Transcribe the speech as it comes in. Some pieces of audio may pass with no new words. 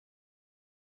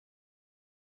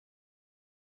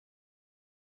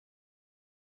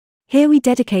Here we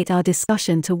dedicate our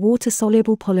discussion to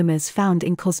water-soluble polymers found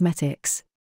in cosmetics.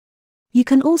 You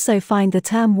can also find the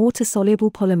term water-soluble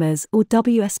polymers, or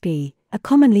WSP, a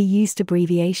commonly used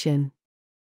abbreviation.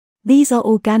 These are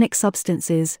organic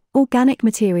substances, organic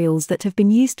materials that have been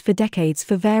used for decades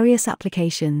for various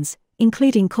applications,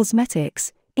 including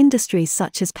cosmetics, industries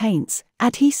such as paints,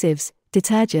 adhesives,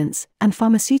 detergents, and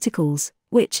pharmaceuticals,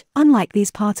 which, unlike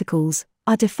these particles,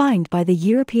 are defined by the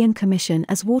European Commission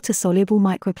as water-soluble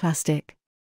microplastic.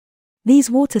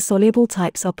 These water-soluble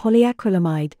types are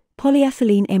polyacrylamide,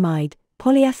 polyethylene imide,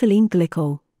 polyethylene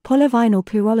glycol, polyvinyl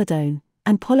pyrrolidone,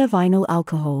 and polyvinyl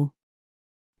alcohol.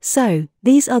 So,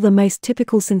 these are the most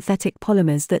typical synthetic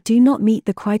polymers that do not meet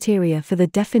the criteria for the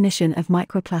definition of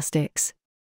microplastics.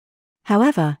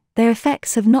 However, their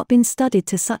effects have not been studied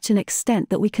to such an extent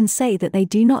that we can say that they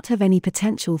do not have any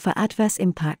potential for adverse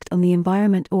impact on the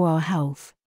environment or our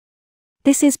health.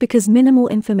 This is because minimal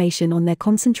information on their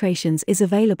concentrations is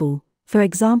available, for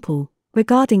example,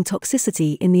 regarding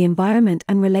toxicity in the environment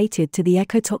and related to the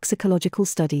ecotoxicological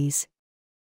studies.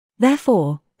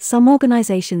 Therefore, some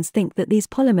organizations think that these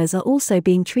polymers are also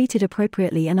being treated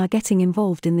appropriately and are getting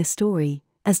involved in this story,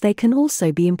 as they can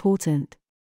also be important.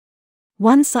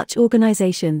 One such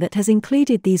organization that has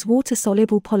included these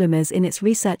water-soluble polymers in its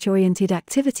research-oriented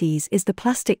activities is the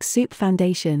Plastic Soup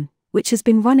Foundation, which has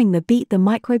been running the Beat the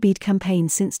Microbead campaign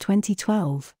since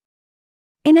 2012.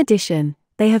 In addition,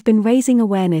 they have been raising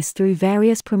awareness through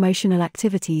various promotional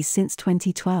activities since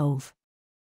 2012.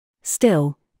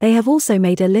 Still, they have also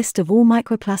made a list of all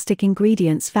microplastic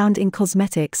ingredients found in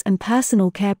cosmetics and personal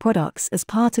care products as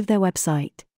part of their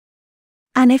website.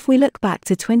 And if we look back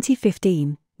to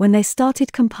 2015, when they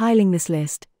started compiling this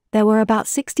list, there were about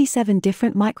 67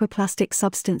 different microplastic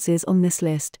substances on this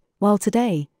list, while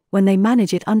today, when they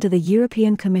manage it under the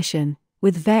European Commission,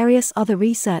 with various other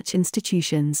research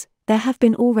institutions, there have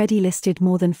been already listed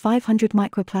more than 500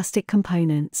 microplastic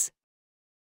components.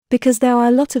 Because there are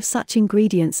a lot of such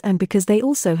ingredients and because they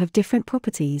also have different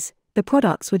properties, the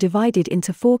products were divided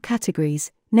into 4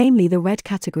 categories, namely the red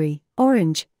category,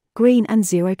 orange, green and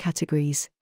zero categories.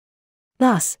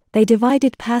 Thus, they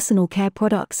divided personal care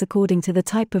products according to the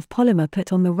type of polymer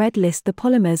put on the red list, the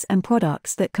polymers and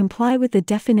products that comply with the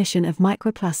definition of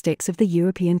microplastics of the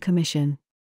European Commission.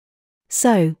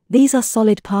 So, these are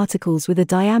solid particles with a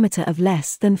diameter of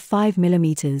less than 5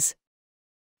 mm.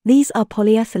 These are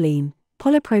polyethylene,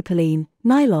 polypropylene,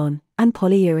 nylon, and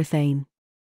polyurethane.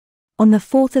 On the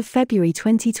 4th of February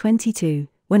 2022,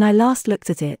 when I last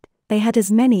looked at it, they had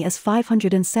as many as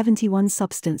 571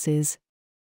 substances.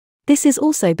 This is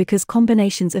also because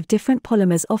combinations of different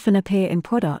polymers often appear in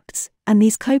products, and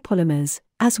these copolymers,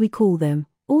 as we call them,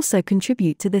 also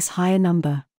contribute to this higher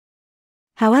number.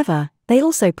 However, they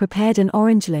also prepared an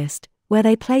orange list, where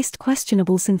they placed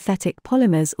questionable synthetic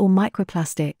polymers or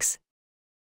microplastics.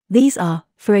 These are,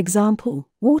 for example,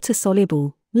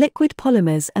 water-soluble, liquid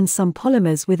polymers and some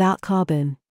polymers without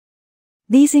carbon.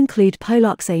 These include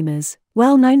poloxamers,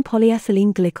 well-known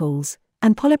polyethylene glycols,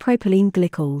 and polypropylene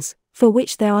glycols, for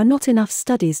which there are not enough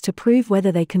studies to prove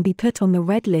whether they can be put on the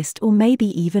red list or maybe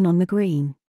even on the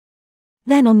green.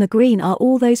 Then on the green are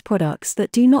all those products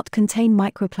that do not contain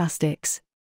microplastics.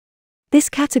 This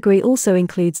category also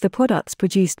includes the products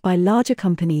produced by larger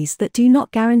companies that do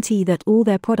not guarantee that all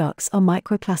their products are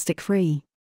microplastic-free.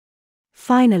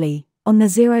 Finally, on the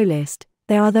zero list,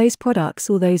 there are those products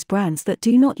or those brands that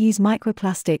do not use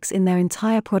microplastics in their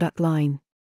entire product line.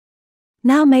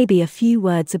 Now maybe a few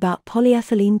words about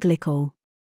polyethylene glycol.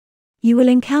 You will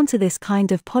encounter this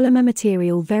kind of polymer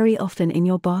material very often in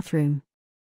your bathroom.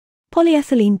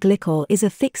 Polyethylene glycol is a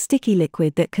thick sticky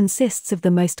liquid that consists of the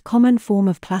most common form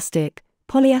of plastic,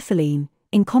 polyethylene,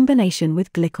 in combination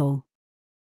with glycol.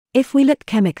 If we look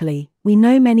chemically, we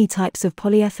know many types of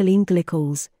polyethylene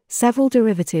glycols, several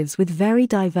derivatives with very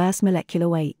diverse molecular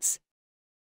weights.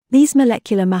 These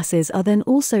molecular masses are then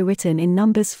also written in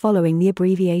numbers following the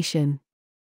abbreviation.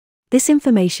 This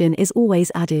information is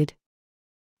always added.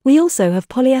 We also have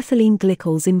polyethylene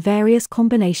glycols in various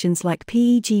combinations like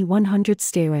PEG100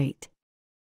 stearate.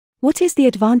 What is the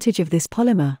advantage of this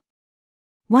polymer?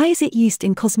 Why is it used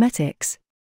in cosmetics?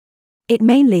 It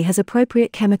mainly has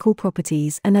appropriate chemical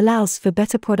properties and allows for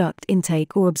better product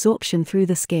intake or absorption through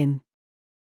the skin.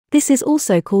 This is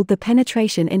also called the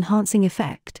penetration-enhancing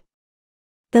effect.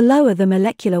 The lower the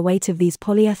molecular weight of these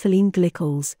polyethylene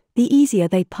glycols, the easier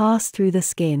they pass through the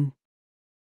skin.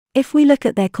 If we look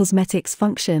at their cosmetics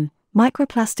function,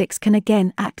 microplastics can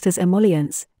again act as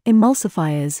emollients,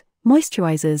 emulsifiers,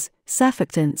 moisturizers,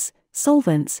 surfactants,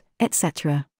 solvents,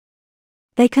 etc.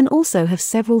 They can also have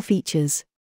several features.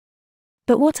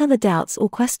 But what are the doubts or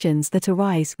questions that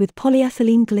arise with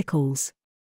polyethylene glycols?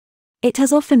 It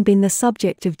has often been the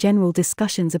subject of general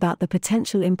discussions about the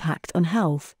potential impact on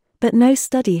health, but no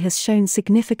study has shown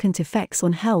significant effects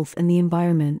on health and the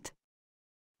environment.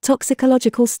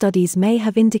 Toxicological studies may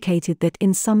have indicated that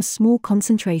in some small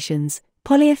concentrations,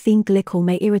 polyethylene glycol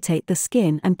may irritate the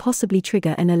skin and possibly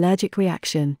trigger an allergic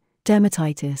reaction,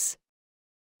 dermatitis.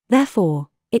 Therefore,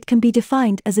 it can be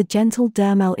defined as a gentle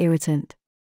dermal irritant.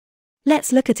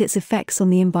 Let's look at its effects on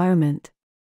the environment.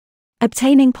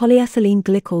 Obtaining polyethylene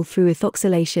glycol through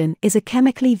ethoxylation is a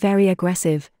chemically very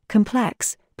aggressive,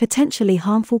 complex, potentially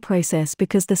harmful process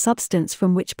because the substance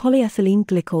from which polyethylene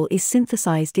glycol is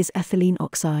synthesized is ethylene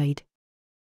oxide.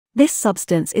 This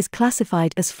substance is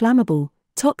classified as flammable,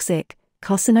 toxic,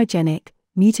 carcinogenic,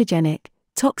 mutagenic,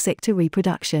 toxic to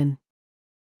reproduction.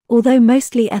 Although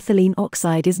mostly ethylene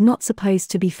oxide is not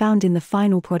supposed to be found in the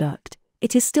final product,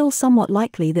 it is still somewhat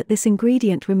likely that this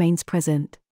ingredient remains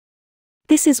present.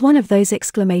 This is one of those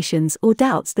exclamations or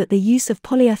doubts that the use of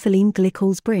polyethylene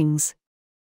glycols brings.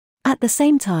 At the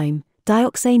same time,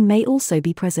 dioxane may also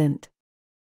be present.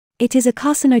 It is a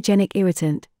carcinogenic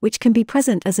irritant, which can be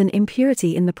present as an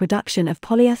impurity in the production of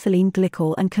polyethylene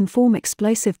glycol and can form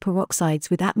explosive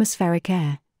peroxides with atmospheric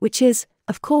air, which is,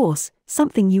 of course,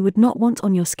 something you would not want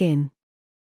on your skin.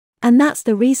 And that's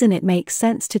the reason it makes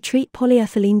sense to treat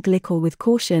polyethylene glycol with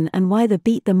caution and why the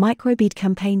Beat the Microbead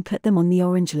campaign put them on the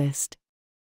orange list.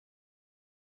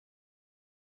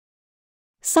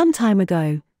 Some time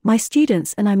ago, my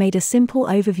students and I made a simple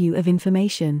overview of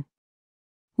information.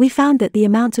 We found that the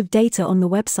amount of data on the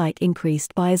website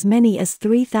increased by as many as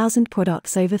 3,000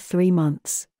 products over 3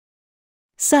 months.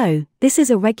 So, this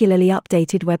is a regularly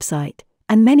updated website,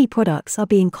 and many products are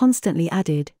being constantly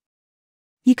added.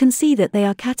 You can see that they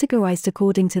are categorized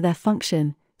according to their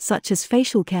function, such as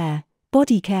facial care,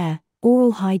 body care,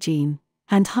 oral hygiene,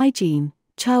 hand hygiene,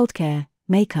 childcare,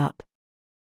 makeup.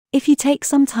 If you take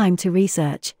some time to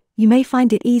research, you may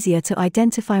find it easier to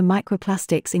identify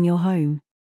microplastics in your home.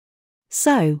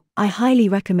 So, I highly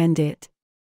recommend it.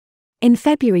 In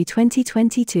February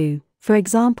 2022, for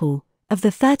example, of the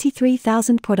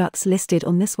 33,000 products listed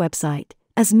on this website,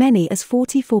 as many as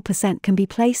 44% can be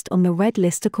placed on the red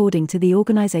list according to the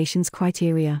organization's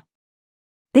criteria.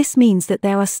 This means that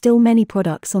there are still many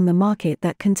products on the market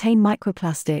that contain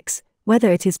microplastics,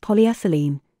 whether it is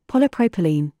polyethylene,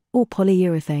 polypropylene, or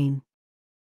polyurethane.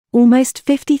 Almost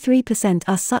 53%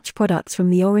 are such products from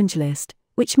the orange list,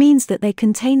 which means that they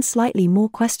contain slightly more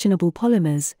questionable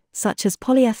polymers, such as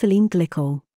polyethylene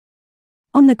glycol.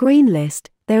 On the green list,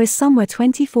 there is somewhere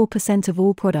 24% of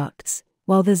all products,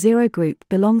 while the zero group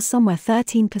belongs somewhere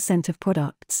 13% of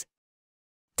products.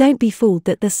 Don't be fooled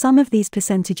that the sum of these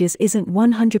percentages isn't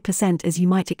 100% as you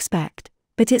might expect,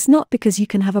 but it's not because you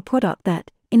can have a product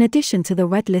that, in addition to the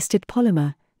red-listed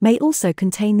polymer, may also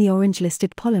contain the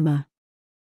orange-listed polymer.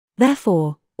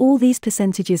 Therefore, all these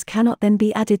percentages cannot then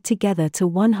be added together to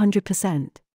 100%.